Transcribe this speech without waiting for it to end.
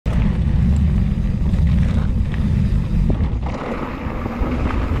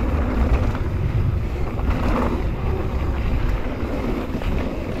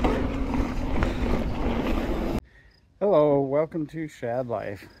welcome to Shad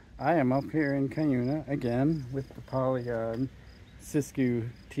Life. I am up here in Cuyuna again with the Polygon Siskiu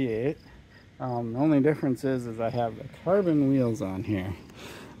T8. The only difference is I have the carbon wheels on here.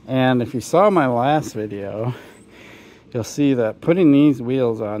 And if you saw my last video, you'll see that putting these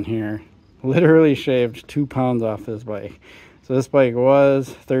wheels on here literally shaved 2 pounds off this bike. So this bike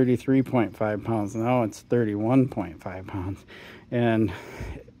was 33.5 pounds. Now it's 31.5 pounds. And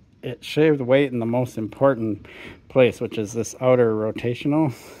it shaved weight in the most important place, which is this outer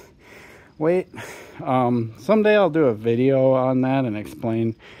rotational weight. Someday I'll do a video on that and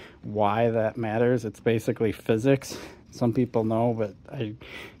explain why that matters. It's basically physics. Some people know, but I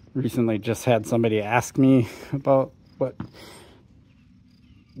recently just had somebody ask me about what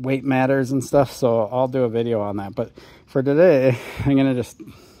weight matters and stuff, so I'll do a video on that. But for today, I'm gonna just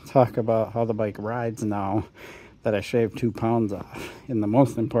talk about how the bike rides now that I shaved 2 pounds off in the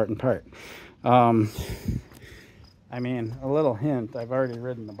most important part. I mean, a little hint, I've already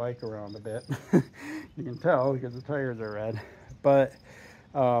ridden the bike around a bit. You can tell because the tires are red. But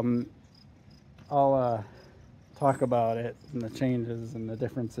I'll talk about it and the changes and the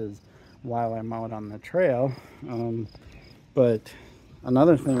differences while I'm out on the trail. But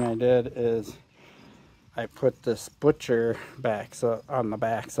another thing I did is I put this Butcher back on the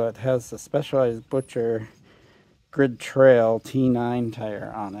back, so it has the Specialized Butcher Grid Trail T9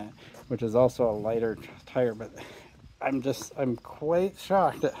 tire on it, which is also a lighter tire. But I'm quite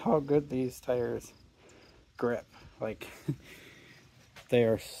shocked at how good these tires grip. Like, they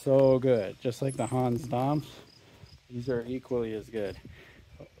are so good. Just like the Hans Doms, these are equally as good.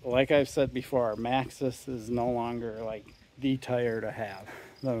 Like I've said before, Maxxis is no longer like the tire to have.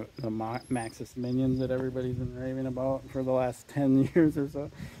 The Maxxis Minions that everybody's been raving about for the last 10 years or so.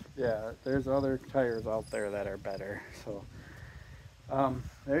 Yeah, there's other tires out there that are better. So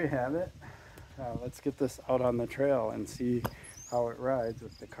there you have it. Let's get this out on the trail and see how it rides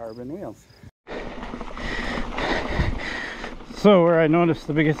with the carbon wheels. So where I noticed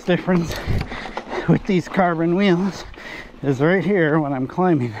the biggest difference with these carbon wheels is right here when I'm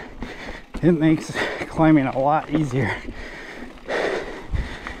climbing. It makes climbing a lot easier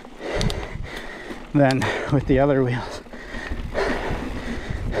than with the other wheels.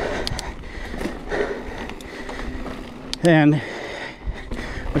 And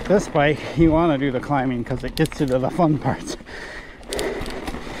with this bike, you want to do the climbing because it gets you to the fun parts.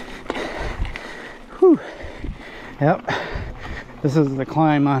 Whew. Yep, this is the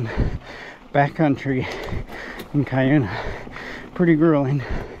climb on backcountry in Cuyuna. Pretty grueling.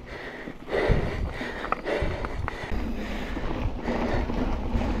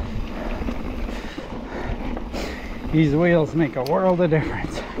 These wheels make a world of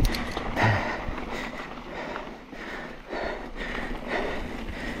difference.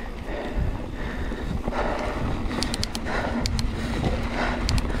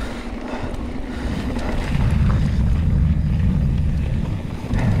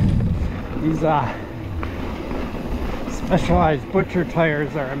 These Specialized Butcher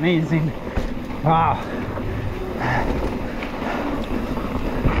tires are amazing. Wow.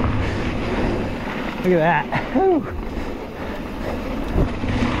 Look at that. Woo.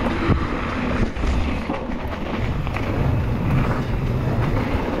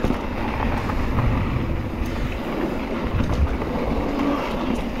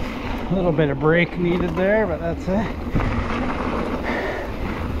 A little bit of brake needed there, but that's it.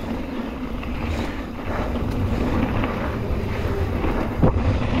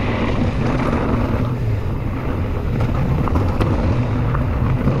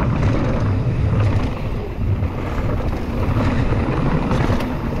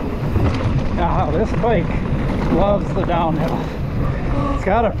 Wow, this bike loves the downhill. It's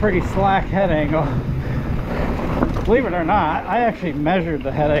got a pretty slack head angle. Believe it or not, I actually measured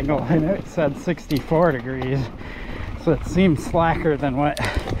the head angle and it said 64 degrees. So it seems slacker than what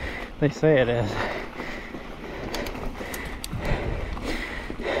they say it is.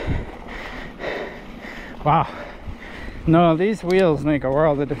 Wow. No, these wheels make a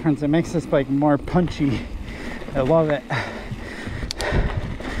world of difference. It makes this bike more punchy. I love it.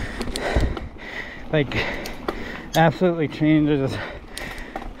 Like, absolutely changes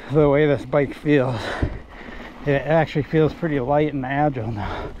the way this bike feels. It actually feels pretty light and agile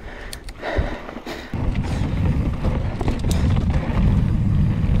now.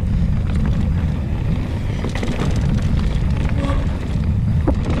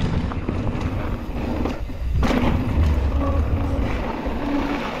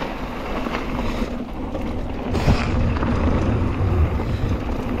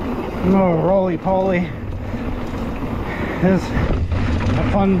 Oh, roly-poly. This is a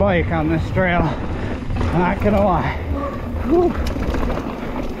fun bike on this trail, not gonna lie. Whew.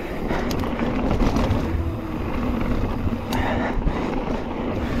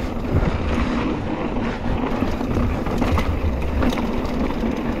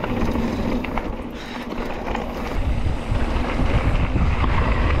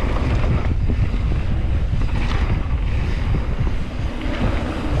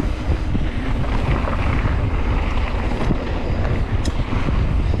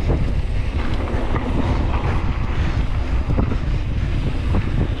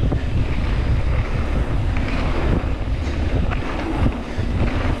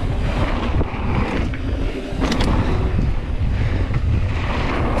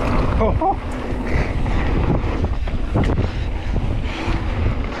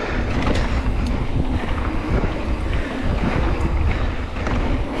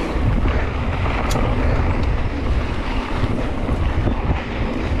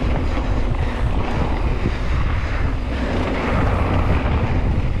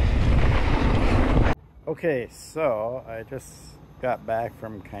 Okay, so I just got back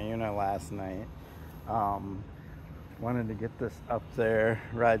from Cuyuna last night. Wanted to get this up there,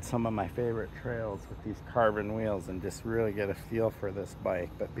 ride some of my favorite trails with these carbon wheels and just really get a feel for this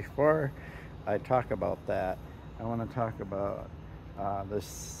bike. But before I talk about that, I want to talk about this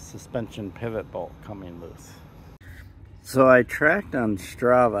suspension pivot bolt coming loose. So I tracked on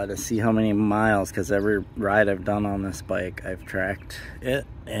Strava to see how many miles, because every ride I've done on this bike, I've tracked it.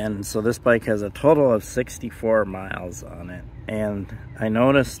 And so this bike has a total of 64 miles on it. And I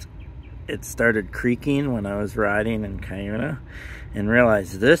noticed it started creaking when I was riding in Cuyuna and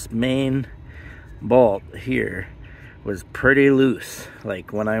realized this main bolt here was pretty loose.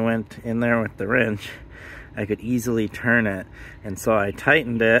 Like when I went in there with the wrench, I could easily turn it. And so I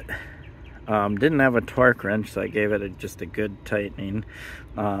tightened it. Didn't have a torque wrench, so I gave it just a good tightening,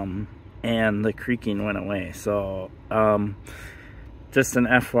 and the creaking went away. So just an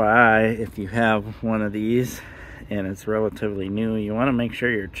FYI, if you have one of these and it's relatively new, you want to make sure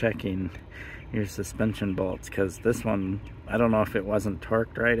you're checking your suspension bolts, because this one, I don't know if it wasn't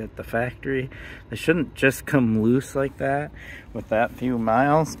torqued right at the factory. They shouldn't just come loose like that with that few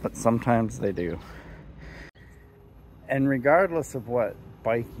miles, but sometimes they do. And regardless of what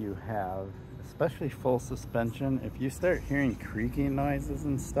bike you have, especially full suspension, if you start hearing creaking noises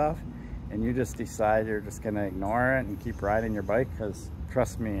and stuff and you just decide you're just going to ignore it and keep riding your bike, because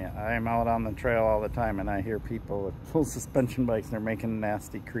trust me, I'm out on the trail all the time and I hear people with full suspension bikes and they're making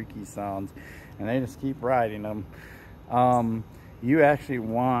nasty creaky sounds and they just keep riding them. You actually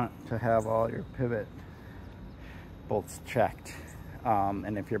want to have all your pivot bolts checked,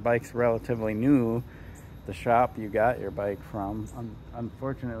 and if your bike's relatively new, the shop you got your bike from,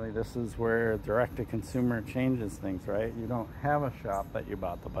 unfortunately this is where direct-to-consumer changes things, right? You don't have a shop that you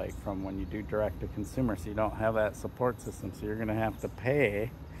bought the bike from when you do direct-to-consumer, so you don't have that support system, so you're going to have to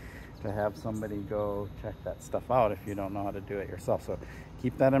pay to have somebody go check that stuff out if you don't know how to do it yourself. So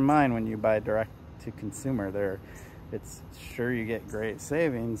keep that in mind when you buy direct-to-consumer. It's sure you get great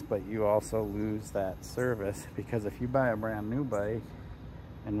savings, but you also lose that service, because if you buy a brand new bike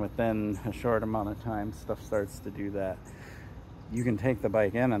and within a short amount of time stuff starts to do that, you can take the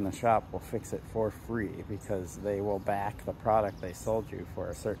bike in and the shop will fix it for free, because they will back the product they sold you for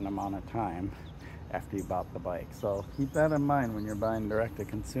a certain amount of time after you bought the bike. So keep that in mind when you're buying direct to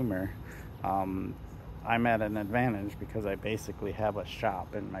consumer. I'm at an advantage because I basically have a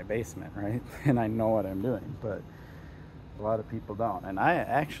shop in my basement, right? And I know what I'm doing, but a lot of people don't. And I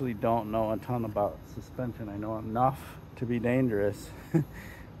actually don't know a ton about suspension. I know enough to be dangerous.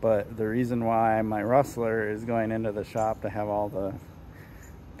 But the reason why my Rustler is going into the shop to have all the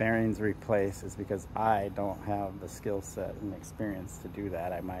bearings replaced is because I don't have the skill set and experience to do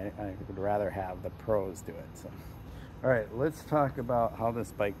that. I would rather have the pros do it. So, all right, let's talk about how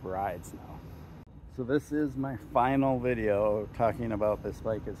this bike rides now. So this is my final video talking about this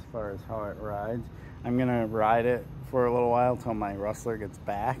bike as far as how it rides. I'm gonna ride it for a little while till my Rustler gets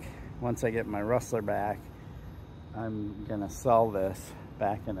back. Once I get my Rustler back, I'm gonna sell this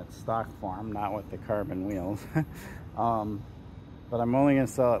back in its stock form, not with the carbon wheels. But I'm only gonna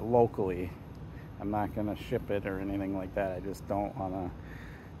sell it locally. I'm not gonna ship it or anything like that. I just don't wanna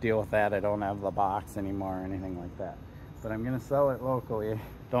deal with that. I don't have the box anymore or anything like that. But I'm gonna sell it locally.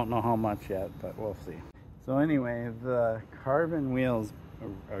 Don't know how much yet, but we'll see. So anyway, the carbon wheels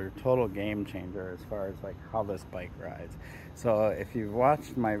are a total game changer as far as like how this bike rides. So if you've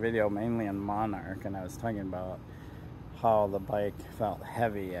watched my video mainly on Monarch, and I was talking about how the bike felt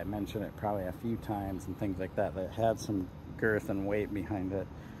heavy, I mentioned it probably a few times and things like that, that it had some girth and weight behind it.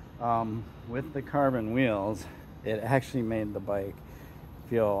 With the carbon wheels, it actually made the bike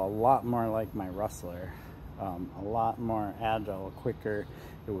feel a lot more like my Rustler. a lot more agile, quicker.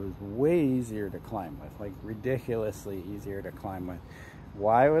 It was way easier to climb with, like ridiculously easier to climb with.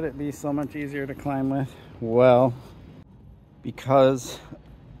 Why would it be so much easier to climb with? Well, because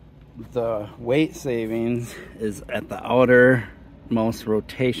the weight savings is at the outermost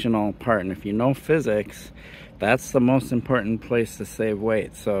rotational part, and if you know physics, that's the most important place to save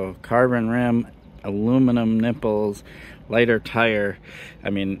weight. So carbon rim, aluminum nipples, lighter tire. I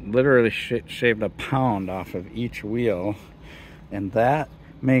mean, literally shaved a pound off of each wheel, and that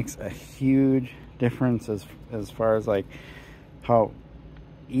makes a huge difference as far as like how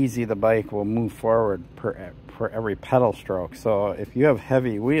easy the bike will move forward for every pedal stroke. So if you have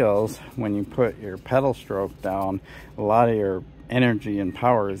heavy wheels, when you put your pedal stroke down, a lot of your energy and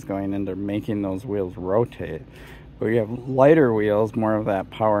power is going into making those wheels rotate. But you have lighter wheels, more of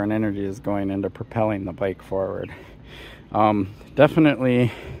that power and energy is going into propelling the bike forward.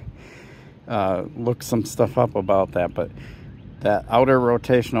 Definitely look some stuff up about that, but that outer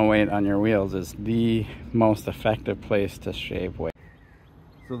rotational weight on your wheels is the most effective place to shave weight.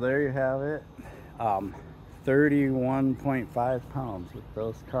 So there you have it, 31.5 pounds with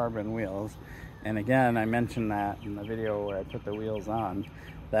those carbon wheels. And again, I mentioned that in the video where I put the wheels on.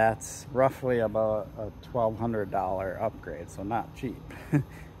 That's roughly about a $1,200 upgrade, so not cheap.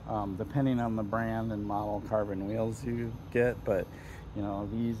 Depending on the brand and model carbon wheels you get, but you know,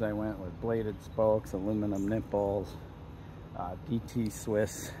 these I went with bladed spokes, aluminum nipples, DT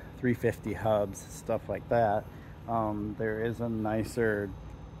Swiss 350 hubs, stuff like that. There is a nicer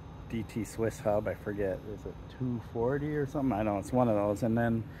DT Swiss hub, I forget, is it 240 or something? I know it's one of those. And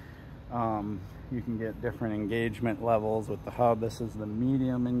then you can get different engagement levels with the hub. This is the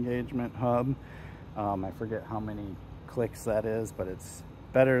medium engagement hub. I forget how many clicks that is, but it's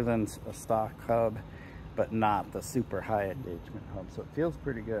better than a stock hub, but not the super high engagement hub. So it feels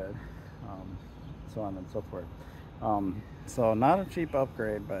pretty good, so on and so forth. So not a cheap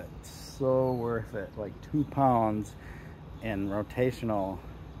upgrade, but so worth it. Like 2 pounds in rotational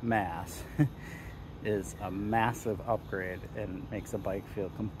mass is a massive upgrade and makes a bike feel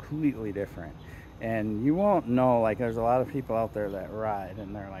completely different. And you won't know, like there's a lot of people out there that ride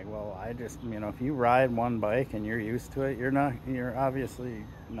and they're like, well, I just, you know, if you ride one bike and you're used to it, you're obviously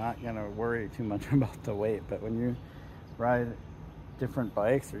not gonna worry too much about the weight. But when you ride different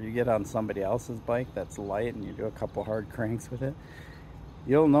bikes, or you get on somebody else's bike that's light and you do a couple hard cranks with it,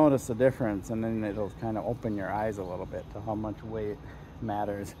 you'll notice a difference, and then it'll kind of open your eyes a little bit to how much weight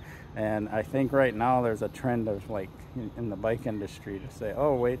matters. And I think right now there's a trend of like in the bike industry to say,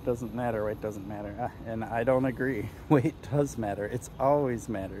 oh, weight doesn't matter, weight doesn't matter. And I don't agree. Weight does matter. It's always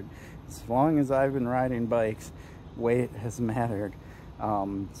mattered. As long as I've been riding bikes, weight has mattered.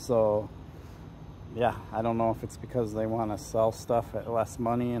 So yeah, I don't know if it's because they want to sell stuff at less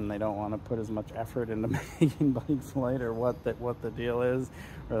money and they don't want to put as much effort into making bikes light, or what the deal is,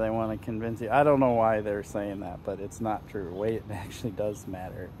 or they want to convince you. I don't know why they're saying that, but it's not true. Weight actually does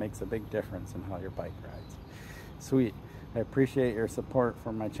matter. It makes a big difference in how your bike rides. Sweet. I appreciate your support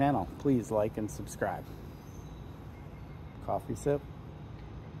for my channel. Please like and subscribe. Coffee sip.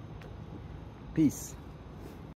 Peace.